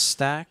the last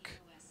stack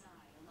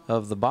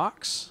of the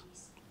box.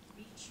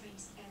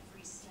 retrace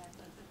every step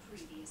of the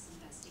previous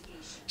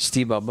investigation.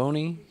 Steve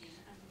Alboni,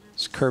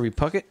 it's Kirby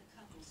Puckett, The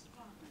couple's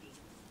property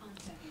on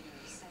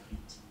February 2nd.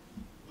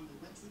 when they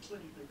went to the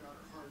clinic, they got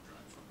her hard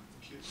drive from her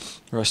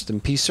computer. rest in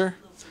peace, sir.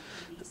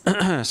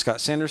 Local police Scott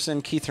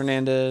Sanderson, Keith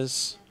Hernandez,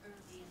 said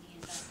early in the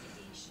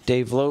investigation,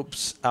 Dave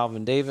Lopes,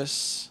 Alvin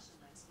Davis,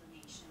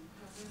 explanation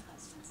for her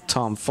husband's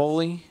Tom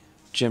Foley,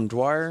 Jim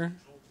Dwyer,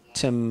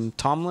 Tim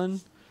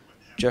Tomlin,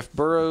 Jeff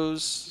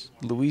Burrows,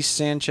 Luis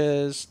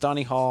Sanchez,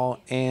 Donnie Hall,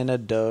 and a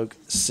Doug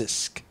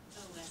Sisk.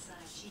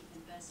 OSI Chief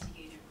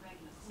Investigator Greg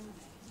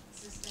McCormick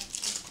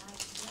suspects his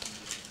wife Wendy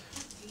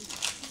could be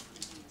secretly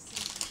a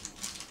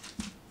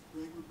secret.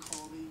 Greg would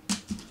call me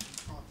and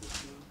talk with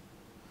me,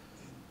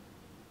 and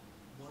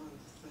one of the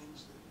things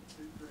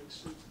that Greg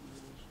said to me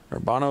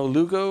was, Urbano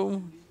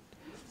Lugo.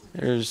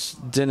 There's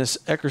Dennis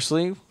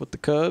Eckersley with the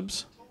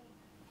Cubs.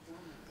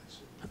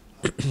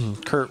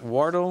 Kurt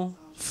Wardle,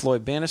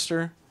 Floyd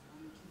Bannister,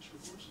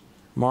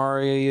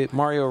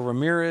 Mario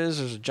Ramirez.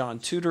 There's a John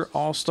Tudor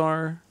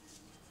All-Star.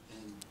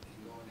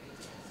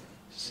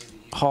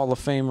 Hall of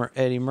Famer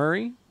Eddie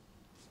Murray.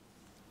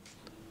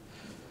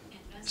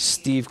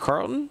 Steve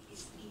Carlton,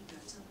 Is eager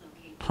to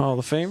locate Hall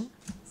of Famer.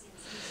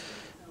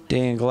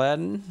 Dan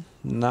Gladden,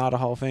 not a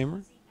Hall of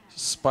Famer.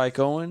 Spike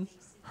Owen,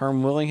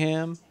 Herm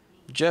Willingham,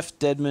 Jeff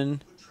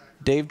Dedman,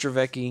 Dave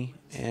Dravecki,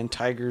 and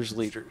Tigers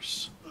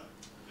leaders.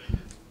 And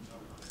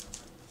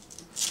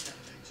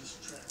they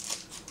just tracked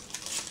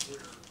where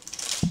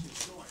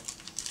he's going.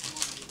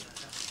 Normally that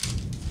has to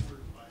be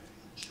approved by a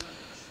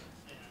judge,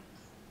 and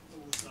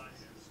OSI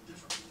has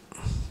different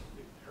rules.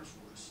 Big Air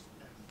Force,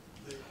 and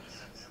they only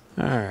had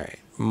to have All right.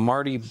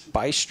 Marty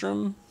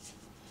Bystrom,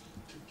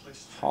 two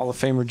places. Hall of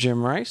Famer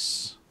Jim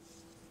Rice,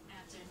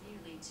 after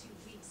nearly 2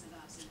 weeks of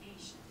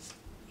observation.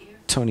 Air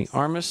Tony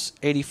Armas,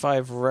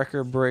 85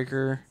 record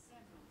breaker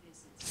several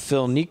visits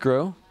Phil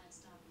Negro,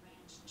 livestock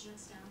ranch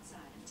just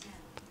outside of town.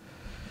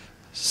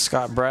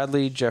 Scott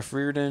Bradley, Jeff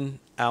Reardon,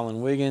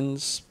 Alan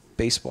Wiggins,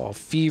 Baseball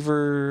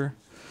Fever,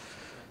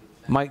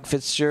 Mike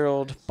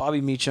Fitzgerald,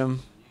 Bobby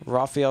Meacham,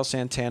 Rafael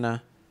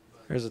Santana.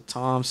 There's a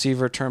Tom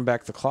Seaver, Turn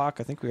Back the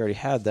Clock. I think we already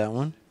had that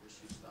one.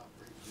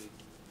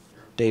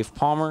 Dave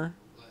Palmer,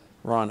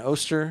 Ron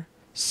Oster,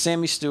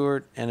 Sammy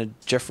Stewart, and a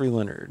Jeffrey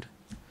Leonard.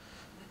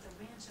 With the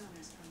ranch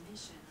owner's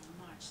permission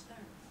on March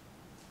 3rd,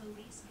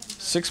 police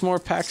conducted 6 more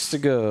packs to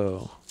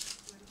go.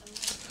 where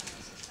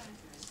OSI's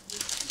trackers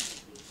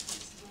repeatedly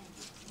placed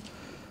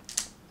landings.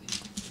 The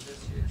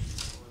investigators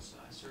from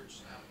OSI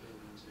searched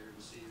outbuildings there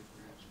to see if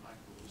perhaps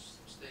Michael was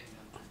staying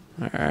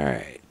out there. All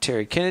right.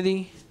 Terry Kennedy,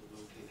 To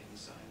locate any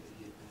sign that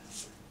he had been out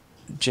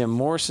there. Jim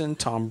Morrison,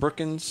 Tom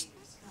Brookins,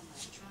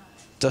 Scumbag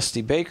tried,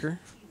 Dusty Baker,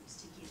 refused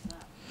to give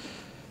up.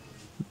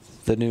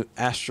 the new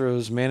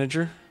Astros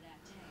manager, That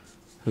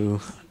day,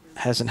 who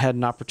hasn't had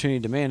an opportunity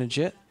to manage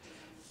yet.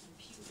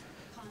 computer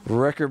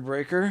Record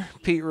breaker,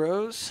 Pete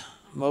Rose.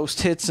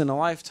 Most hits in a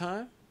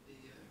lifetime, The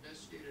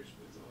investigators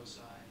with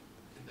OSI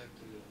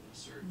conducted a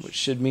search. which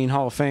should mean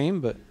Hall of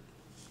Fame, but Took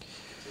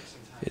some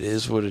time. it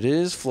is what it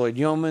is. Floyd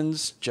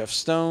Yeomans, Jeff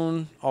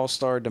Stone,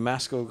 All-Star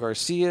Damaso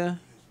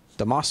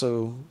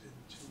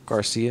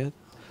Garcia,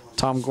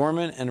 Tom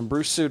Gorman, and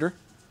Bruce Sutter.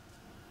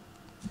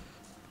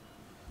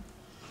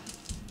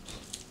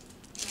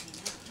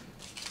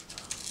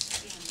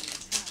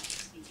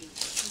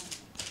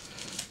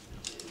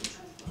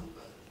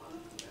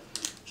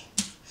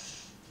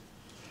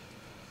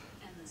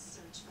 And the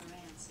search for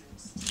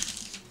answers.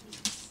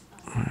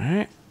 All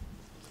right.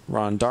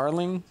 Ron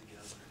Darling,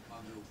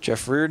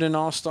 Jeff Reardon,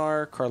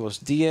 All-Star, Carlos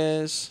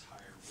Diaz,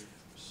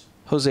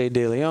 Jose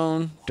De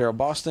Leon, Daryl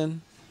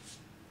Boston.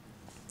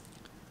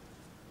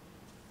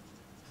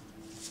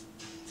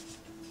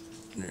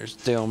 There's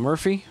Dale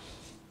Murphy.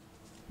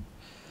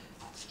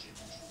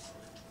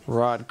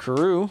 Rod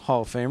Carew,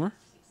 Hall of Famer.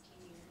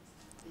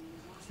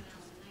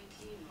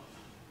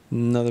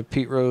 Another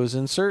Pete Rose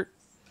insert.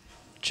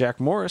 Jack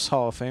Morris,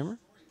 Hall of Famer.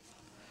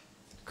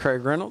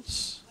 Craig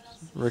Reynolds,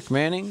 Rick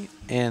Manning,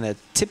 and a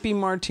Tippy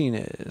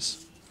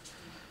Martinez.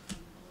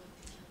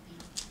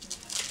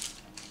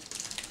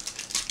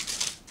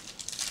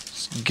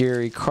 It's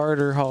Gary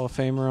Carter, Hall of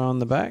Famer on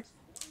the back.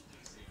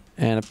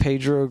 And a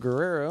Pedro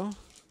Guerrero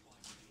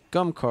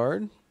gum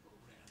card.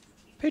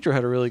 Pedro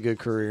had a really good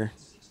career.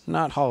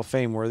 Not Hall of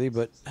Fame worthy,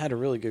 but had a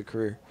really good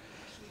career.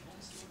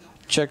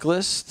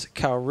 Checklist,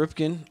 Cal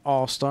Ripken,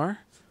 All-Star.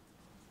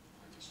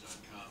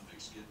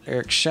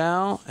 Eric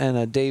Schau and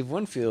a Dave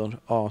Winfield,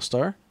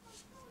 All-Star.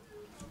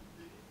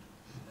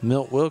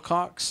 Milt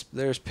Wilcox,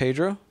 there's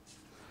Pedro.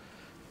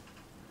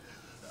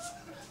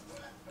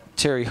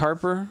 Terry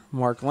Harper,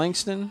 Mark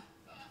Langston,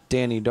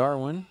 Danny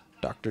Darwin,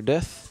 Dr.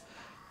 Death,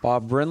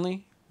 Bob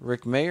Brenly,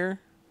 Rick Mayer,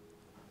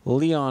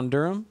 Leon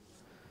Durham,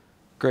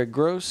 Greg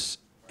Gross,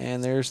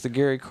 and there's the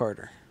Gary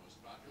Carter.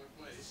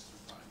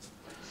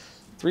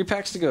 3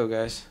 packs to go,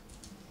 guys.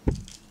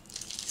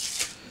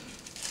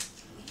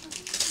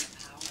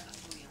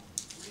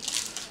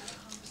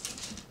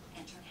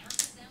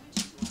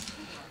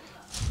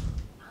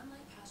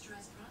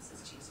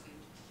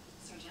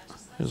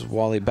 There's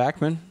Wally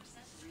Backman,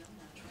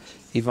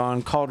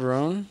 Yvonne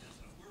Calderon,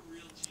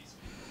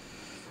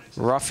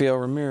 Rafael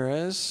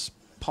Ramirez,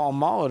 Paul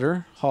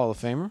Molitor, Hall of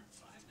Famer,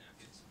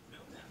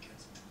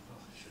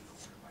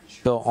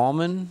 Bill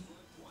Allman,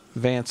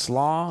 Vance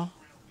Law.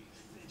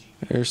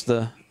 There's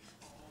the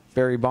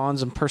Barry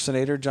Bonds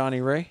impersonator, Johnny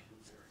Ray,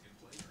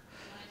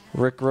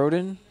 Rick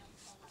Roden,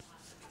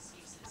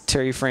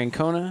 Terry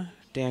Francona,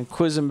 Dan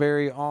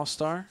Quisenberry,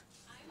 All-Star,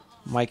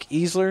 Mike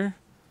Easler.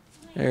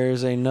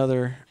 There's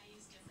another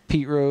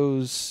Pete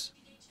Rose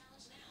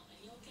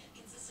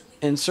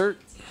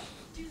insert.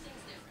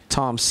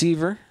 Tom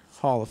Seaver,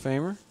 Hall of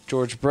Famer.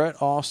 George Brett,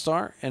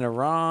 All-Star. And a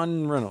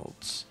Ron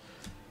Reynolds.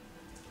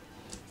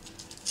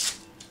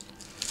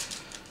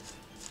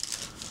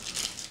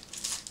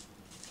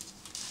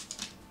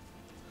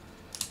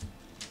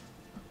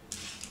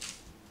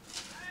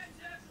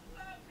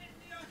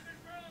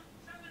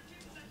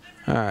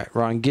 All right,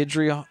 Ron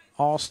Guidry,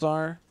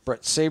 All-Star.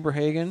 Brett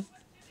Saberhagen.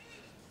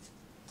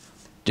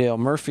 Dale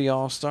Murphy,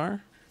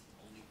 All-Star.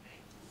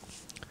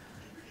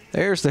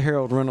 There's the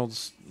Harold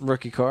Reynolds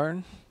rookie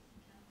card.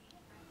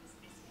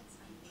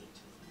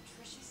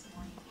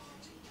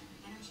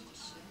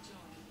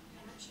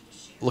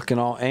 Looking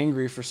all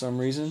angry for some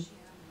reason.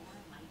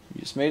 You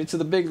just made it to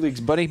the big leagues,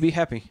 buddy. Be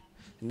happy.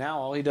 Now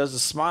all he does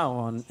is smile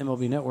on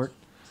MLB Network.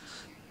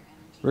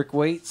 Rick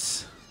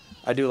Waits.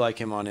 I do like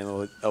him on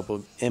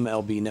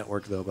MLB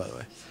Network, though, by the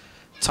way.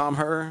 Tom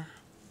Herr.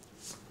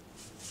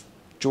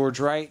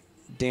 George Wright.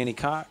 Danny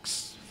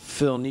Cox.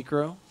 Phil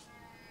Niekro.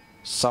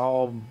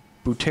 Saul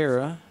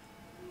Butera.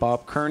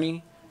 Bob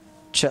Kearney.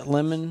 Chet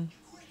Lemon.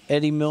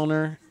 Eddie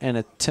Milner. And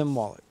a Tim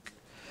Wallach.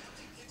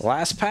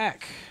 Last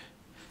pack.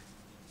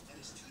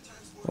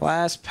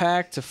 Last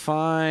pack to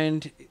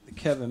find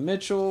Kevin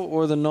Mitchell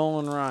or the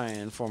Nolan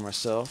Ryan for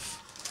myself.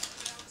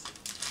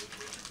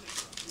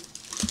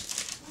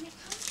 When it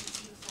comes to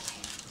beautiful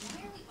hair,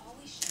 why are we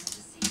always shown the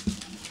same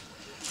thing?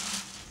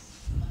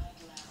 My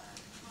glamour,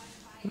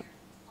 my fire.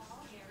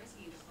 All hair is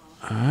beautiful.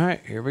 All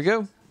right, here we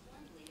go.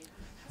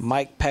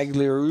 Mike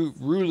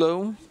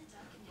Pagliarulo,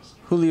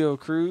 Julio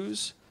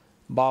Cruz,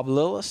 Bob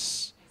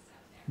Lillis,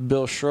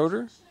 Bill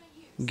Schroeder,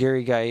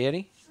 Gary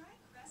Gaetti,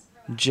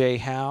 Jay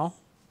Howe,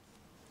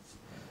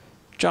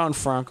 John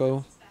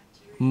Franco,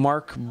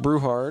 Mark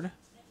Bruhard.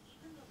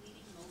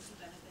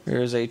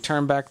 There's a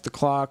turn back the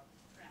clock,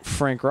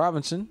 Frank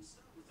Robinson.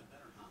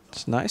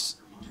 It's nice.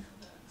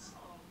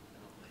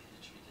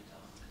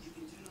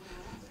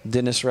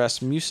 Dennis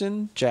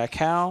Rasmussen, Jack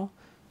Howe,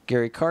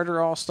 Gary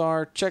Carter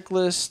All-Star,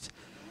 Checklist,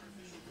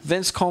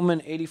 Vince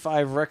Coleman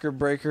 85 record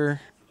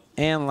breaker,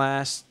 and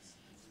last,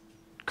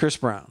 Chris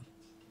Brown.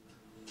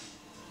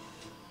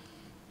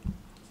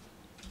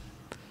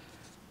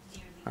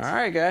 All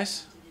right,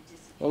 guys.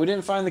 Well, we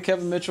didn't find the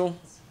Kevin Mitchell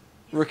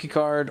rookie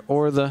card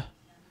or the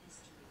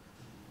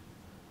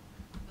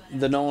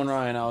the Nolan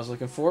Ryan I was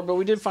looking for, but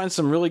we did find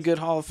some really good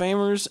Hall of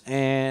Famers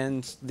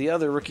and the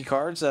other rookie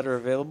cards that are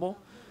available.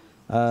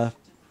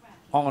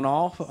 All in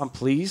all, I'm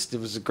pleased. It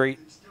was a great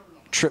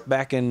trip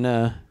back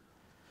in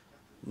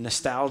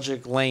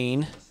nostalgic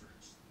lane.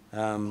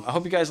 I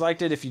hope you guys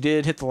liked it. If you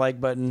did, hit the like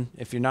button.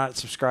 If you're not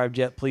subscribed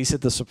yet, please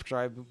hit the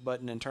subscribe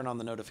button and turn on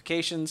the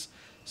notifications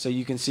so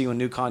you can see when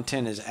new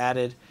content is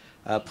added.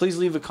 Please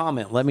leave a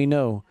comment. Let me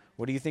know.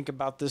 What do you think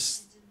about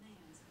this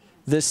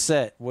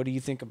set? What do you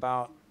think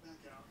about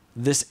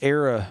this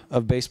era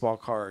of baseball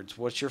cards?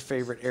 What's your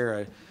favorite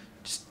era?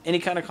 Just any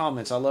kind of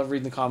comments. I love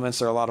reading the comments.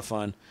 They're a lot of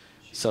fun.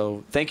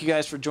 So thank you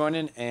guys for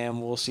joining,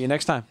 and we'll see you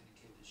next time.